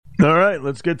All right,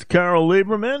 let's get to Carol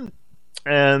Lieberman.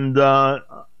 And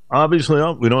obviously,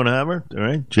 we don't have her. All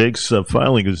right, Jake's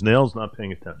filing his nails, not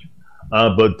paying attention.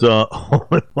 But that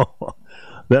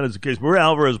is the case. Maria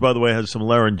Alvarez, by the way, has some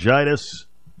laryngitis.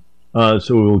 So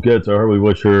we will get to her. We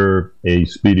wish her a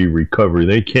speedy recovery.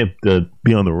 They can't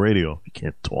be on the radio if you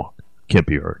can't talk. Can't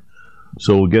be heard.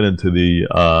 So we'll get into the...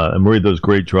 and Maria does a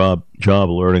great job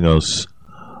alerting us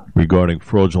regarding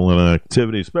fraudulent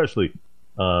activity, especially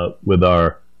with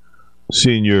our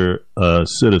senior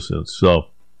citizens. So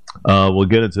we'll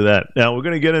get into that. Now, we're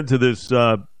going to get into this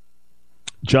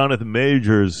Jonathan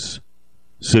Majors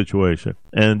situation.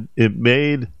 And it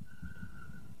made,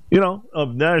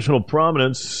 of national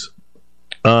prominence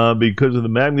because of the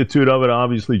magnitude of it.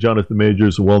 Obviously, Jonathan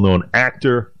Majors is a well-known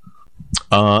actor.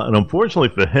 And unfortunately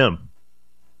for him,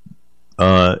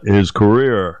 his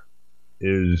career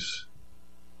is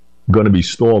going to be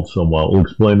stalled somewhat. We'll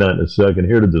explain that in a second.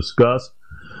 Here to discuss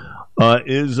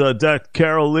is Dr.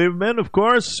 Carol Lieberman, of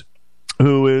course,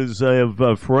 who is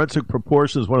of forensic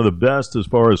proportions, one of the best as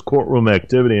far as courtroom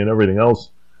activity and everything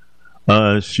else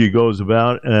she goes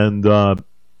about. And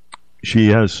she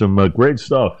has some great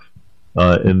stuff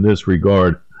in this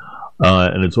regard.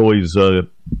 And it's always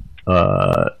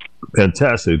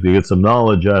fantastic to get some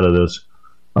knowledge out of this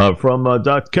from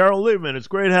Dr. Carol Lieberman. It's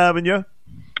great having you.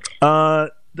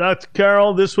 Dr.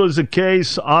 Carol, this was a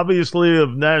case, obviously, of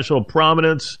national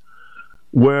prominence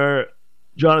where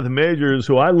Jonathan Majors,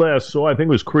 who I last saw, I think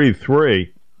it was Creed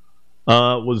 3,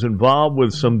 was involved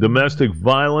with some domestic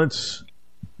violence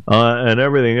and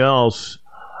everything else.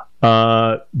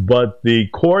 But the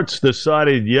courts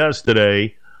decided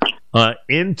yesterday,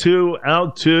 into,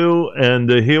 out to, and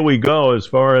here we go as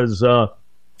far as a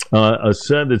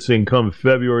sentencing come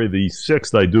February the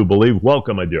 6th, I do believe.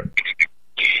 Welcome, my dear.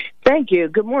 Thank you.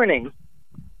 Good morning.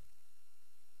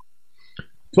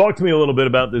 Talk to me a little bit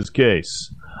about this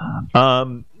case.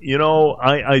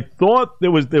 I thought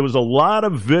there was a lot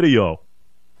of video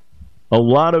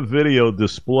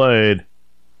displayed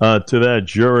to that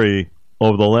jury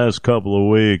over the last couple of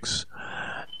weeks,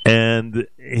 and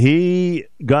he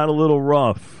got a little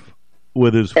rough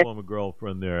with his former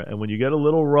girlfriend there. And when you get a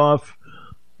little rough,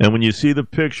 and when you see the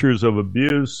pictures of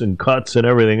abuse and cuts and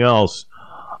everything else,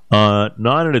 9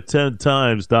 out of 10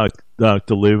 times, Dr.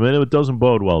 Lieberman, it doesn't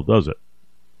bode well, does it?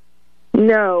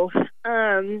 No.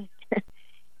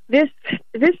 This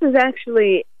is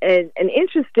actually an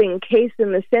interesting case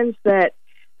in the sense that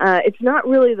it's not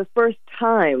really the first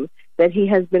time that he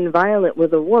has been violent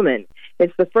with a woman.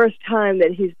 It's the first time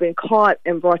that he's been caught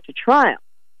and brought to trial.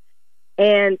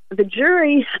 And the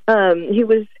jury, he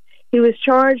was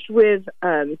charged with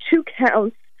 2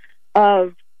 counts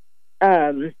of...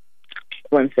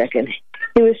 one second.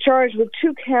 He was charged with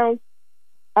 2 counts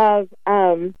of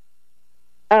one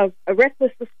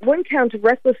count of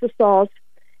reckless assault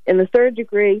in the 3rd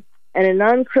degree and a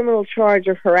non-criminal charge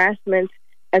of harassment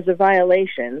as a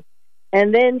violation.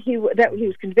 And then he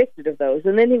was convicted of those.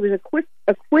 And then he was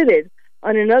acquitted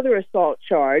on another assault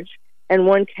charge and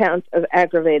 1 count of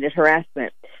aggravated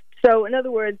harassment. So, in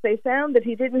other words, they found that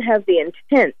he didn't have the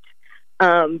intent,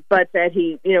 but that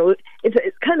he,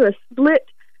 it's kind of a split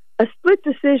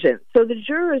decision. So the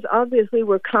jurors obviously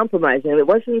were compromising. It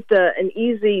wasn't an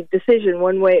easy decision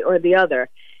one way or the other.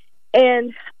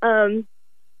 And,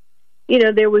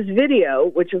 there was video,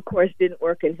 which of course didn't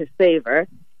work in his favor.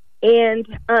 And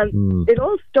it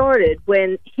all started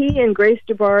when he and Grace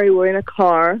DeBari were in a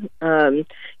car,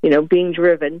 being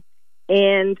driven.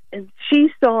 And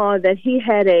she saw that he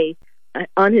had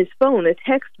on his phone, a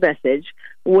text message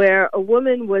where a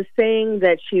woman was saying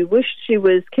that she wished she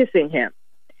was kissing him.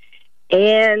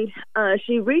 And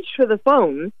she reached for the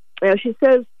phone. She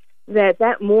says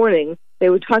that morning they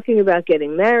were talking about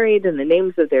getting married and the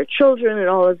names of their children and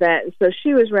all of that. And so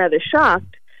she was rather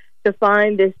shocked to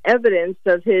find this evidence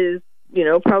of his,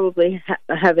 probably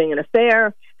having an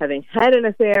affair, having had an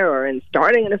affair, or in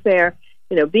starting an affair,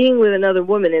 being with another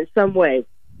woman in some way.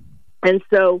 And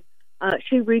so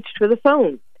she reached for the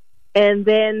phone. And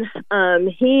then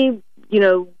he,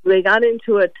 they got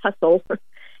into a tussle.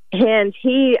 And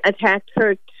he attacked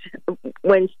her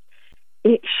when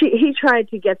he tried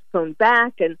to get the phone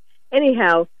back. And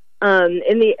anyhow,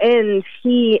 in the end,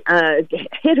 he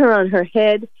hit her on her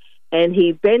head, and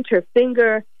he bent her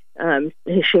finger.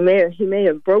 He may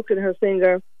have broken her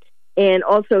finger, and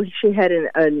also she had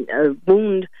a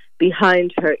wound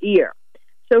behind her ear.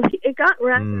 So it got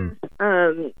rather,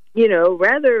 rather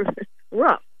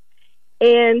rough.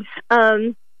 And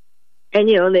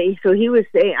so he was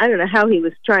saying, I don't know how he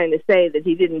was trying to say that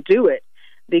he didn't do it,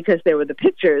 because there were the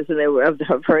pictures and there were of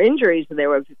her injuries, and there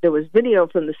was video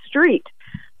from the street.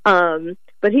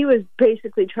 but he was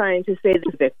basically trying to say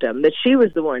to the victim that she was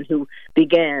the one who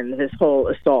began this whole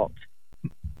assault.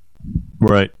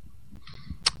 Right.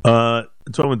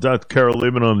 Talking with Dr. Carol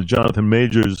Lieberman on the Jonathan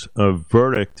Majors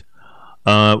verdict,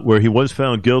 where he was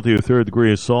found guilty of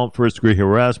third-degree assault, first-degree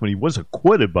harassment. He was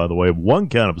acquitted, by the way, of one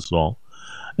count of assault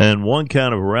and one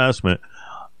count of harassment,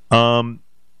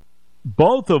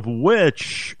 both of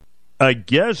which, I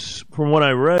guess, from what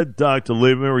I read, Dr.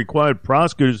 Lieberman, required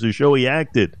prosecutors to show he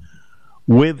acted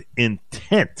with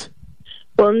intent.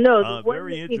 Well, no.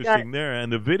 Very interesting there,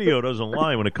 and the video doesn't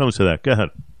lie when it comes to that. Go ahead.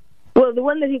 Well, the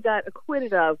one that he got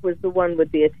acquitted of was the one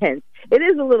with the intent. It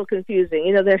is a little confusing.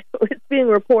 You know, it's being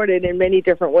reported in many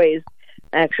different ways,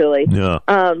 actually. Yeah.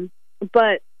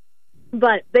 But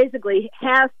basically,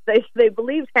 they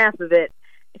believed half of it,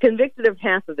 convicted of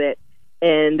half of it,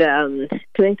 and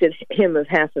convicted him of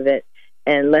half of it,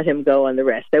 and let him go on the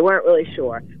rest. They weren't really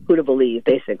sure who to believe,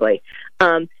 basically.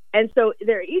 And so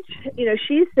they're each, you know,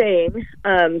 she's saying,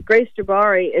 Grace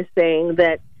Jabari is saying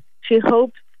that she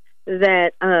hopes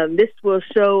that this will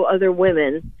show other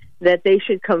women that they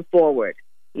should come forward.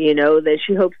 You know, that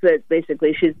she hopes that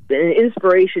basically she's been an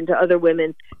inspiration to other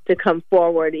women to come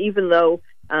forward, even though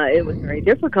it was very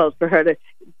difficult for her to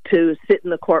sit in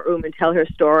the courtroom and tell her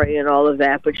story and all of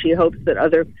that. But she hopes that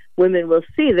other women will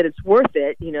see that it's worth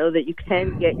it, you know, that you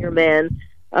can get your man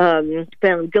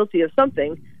found guilty of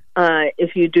something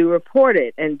if you do report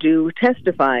it and do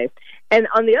testify. And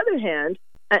on the other hand,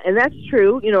 and that's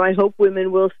true, you know, I hope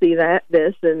women will see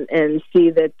this and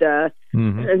see that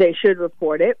they should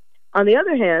report it. On the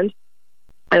other hand,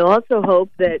 I also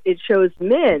hope that it shows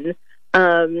men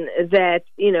that,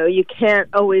 you know, you can't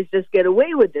always just get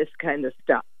away with this kind of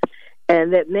stuff,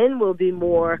 and that men will be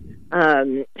more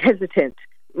hesitant,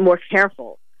 more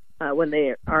careful when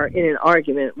they are in an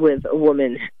argument with a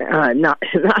woman, not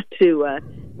to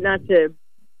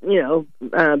you know,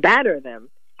 batter them.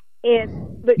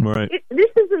 But right.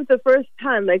 This isn't the first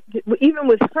time. Like, even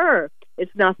with her,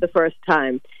 it's not the first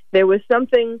time. There was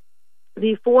something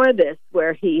before this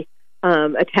where he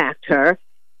attacked her,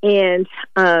 and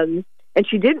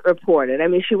she didn't report it. I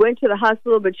mean, she went to the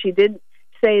hospital, but she didn't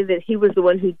say that he was the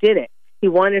one who did it. He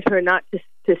wanted her not to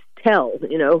tell,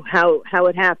 you know, how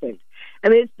it happened. I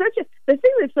mean, the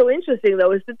thing that's so interesting,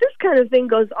 though, is that this kind of thing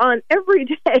goes on every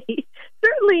day,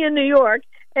 certainly in New York,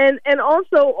 and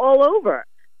also all over.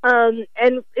 And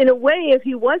in a way, if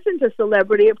he wasn't a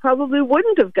celebrity, it probably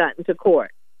wouldn't have gotten to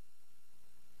court.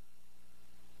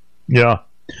 Yeah.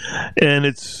 And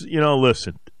it's, you know,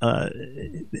 listen,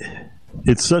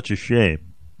 it's such a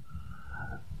shame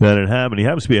that it happened. He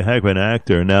happens to be a heck of an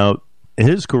actor. Now,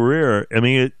 his career, I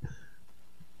mean,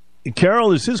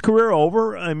 Carol, is his career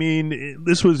over? I mean,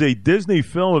 this was a Disney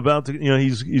film about, you know,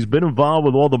 he's been involved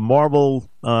with all the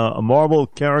a Marvel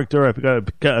character, I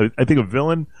think a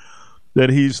villain that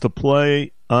he used to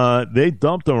play. They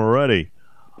dumped him already.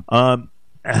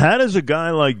 How does a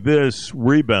guy like this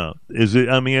rebound?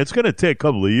 I mean, it's going to take a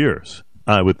couple of years,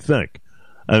 I would think.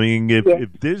 I mean,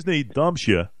 if Disney dumps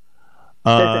you,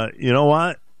 you know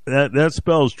what? That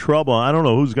spells trouble. I don't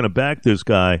know who's going to back this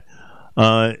guy.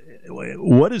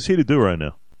 What is he to do right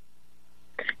now?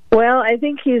 Well, I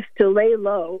think he's to lay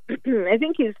low. I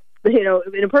think he's, you know,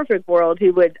 in a perfect world,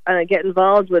 he would get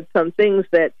involved with some things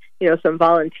that, you know, some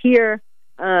volunteer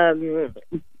actions,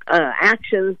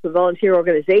 the volunteer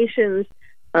organizations,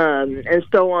 and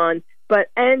so on.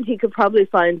 And he could probably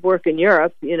find work in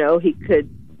Europe. You know, he could,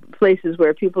 places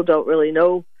where people don't really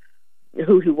know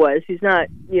who he was. He's not,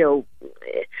 you know,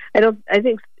 I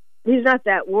think he's not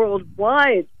that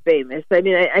worldwide famous. I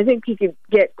mean, I think he could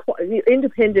get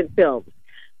independent films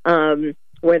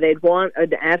where they'd want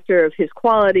an actor of his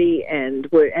quality, and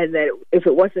that if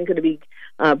it wasn't going to be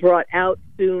brought out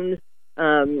soon,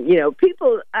 you know,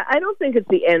 people. I don't think it's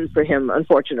the end for him,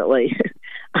 unfortunately.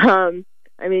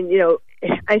 I mean, you know,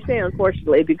 I say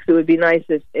unfortunately because it would be nice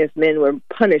if men were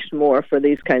punished more for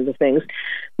these kinds of things,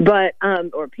 but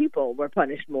or people were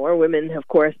punished more. Women, of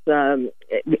course,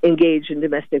 engage in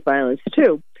domestic violence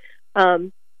too.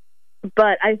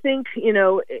 But I think, you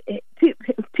know,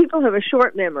 people have a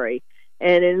short memory,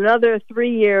 and in another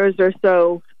 3 years or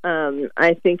so,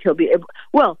 I think he'll be able.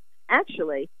 Well,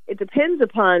 actually, it depends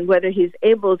upon whether he's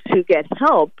able to get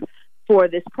help for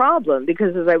this problem,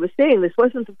 because as I was saying, this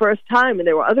wasn't the first time, and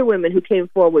there were other women who came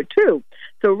forward too.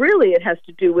 So really it has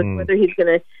to do with whether he's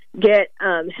going to get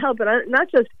help, and not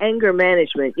just anger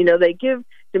management. You know, they give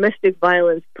domestic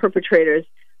violence perpetrators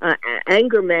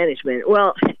anger management.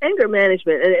 Well, anger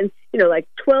management, and you know, like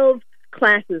 12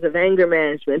 classes of anger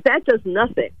management, that does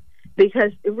nothing,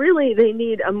 because really they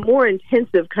need a more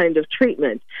intensive kind of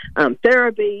treatment,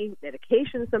 therapy,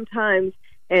 medication sometimes,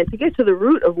 and to get to the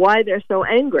root of why they're so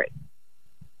angry.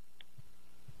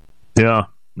 Yeah,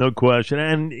 no question.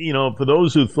 And, for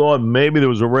those who thought maybe there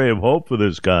was a ray of hope for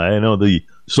this guy, I know the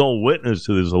sole witness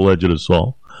to this alleged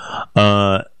assault,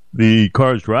 the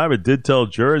car's driver did tell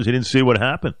jurors he didn't see what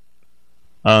happened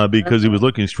because he was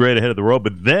looking straight ahead of the road.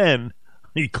 But then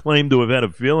he claimed to have had a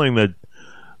feeling that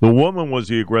the woman was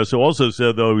the aggressor. Also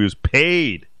said, though, he was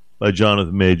paid by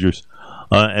Jonathan Majors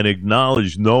and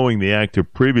acknowledged knowing the actor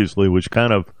previously, which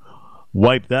kind of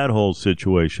wiped that whole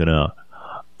situation out.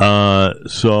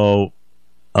 So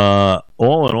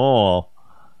all in all,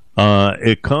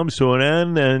 it comes to an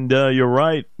end, and you're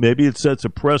right. Maybe it sets a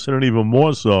precedent even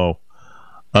more so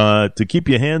to keep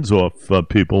your hands off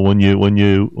people when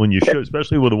you should,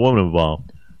 especially with a woman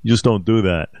involved. You just don't do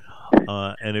that.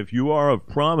 And if you are of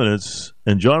prominence,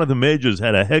 and Jonathan Majors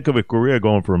had a heck of a career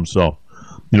going for himself.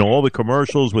 All the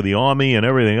commercials with the Army and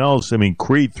everything else. I mean,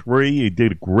 Creed 3, he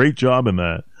did a great job in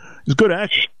that. He's a good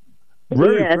actor.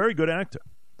 Very good actor.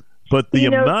 But the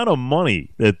amount of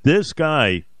money that this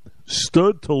guy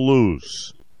stood to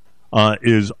lose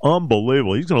is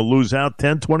unbelievable. He's going to lose out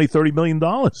 $10, $20, $30 million.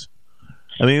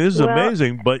 I mean, this is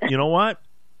amazing. But you know what?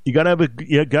 You got to have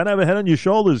a head on your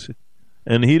shoulders,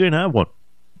 and he didn't have one.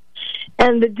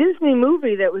 And the Disney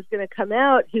movie that was going to come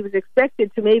out, he was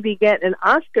expected to maybe get an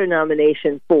Oscar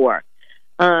nomination for.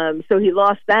 So he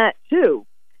lost that, too.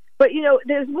 But,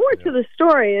 there's more to the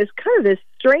story. It's kind of this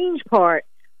strange part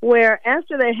where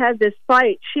after they had this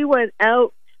fight, she went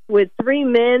out with 3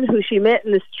 men who she met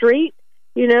in the street,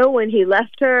 when he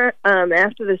left her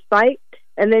after this fight.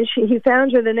 And then he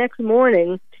found her the next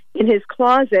morning in his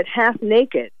closet, half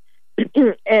naked.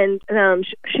 And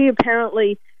she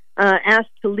apparently asked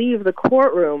to leave the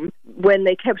courtroom when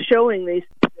they kept showing this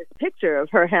picture of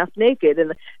her half naked.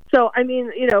 And so, I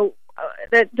mean,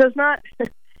 that does not...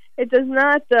 It does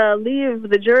not leave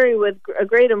the jury with a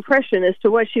great impression as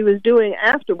to what she was doing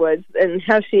afterwards and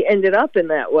how she ended up in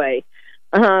that way.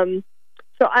 So,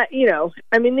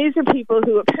 these are people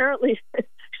who apparently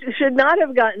should not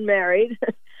have gotten married.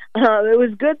 It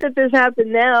was good that this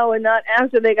happened now and not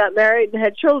after they got married and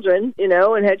had children,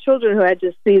 and had children who had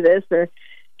to see this or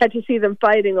had to see them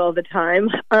fighting all the time.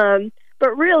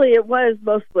 But really, it was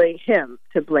mostly him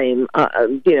to blame,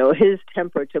 his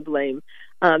temper to blame.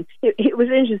 It was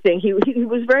interesting. He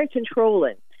was very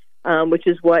controlling, which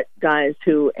is what guys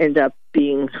who end up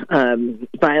being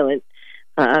violent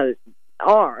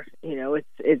are.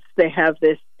 It's they have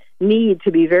this need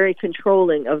to be very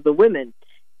controlling of the women,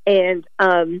 and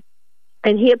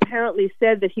he apparently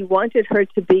said that he wanted her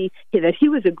to be that he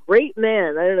was a great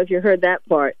man. I don't know if you heard that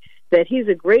part. That he's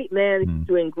a great man, he's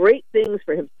doing great things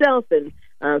for himself and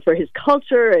for his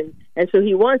culture, and so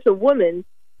he wants a woman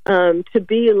to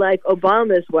be like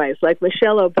Obama's wife, like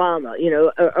Michelle Obama,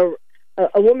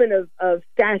 a woman of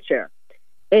stature,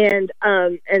 and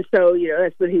so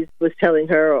that's what he was telling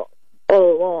her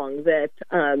all along, that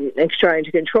and trying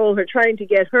to control her, trying to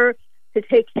get her to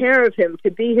take care of him,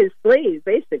 to be his slave,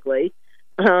 basically,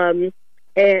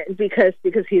 and because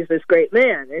he's this great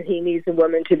man and he needs a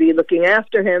woman to be looking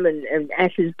after him and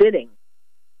at his bidding.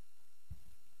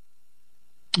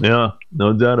 Yeah,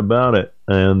 no doubt about it.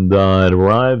 And it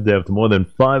arrived after more than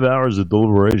 5 hours of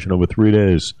deliberation over 3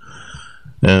 days.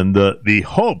 And the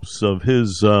hopes of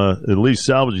his at least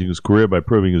salvaging his career by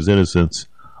proving his innocence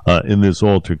in this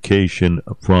altercation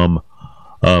from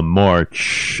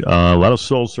March. A lot of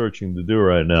soul searching to do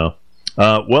right now.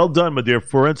 Well done, my dear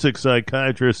forensic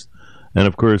psychiatrist and,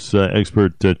 of course,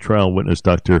 expert trial witness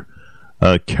Dr.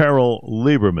 Carol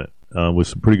Lieberman with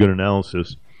some pretty good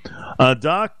analysis.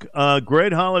 Doc,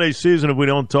 great holiday season if we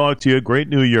don't talk to you. Great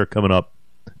New Year coming up.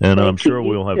 And I'm sure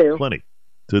we'll have plenty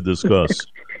to discuss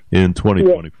in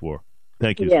 2024.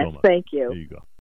 Thank you so much. Thank you. There you go.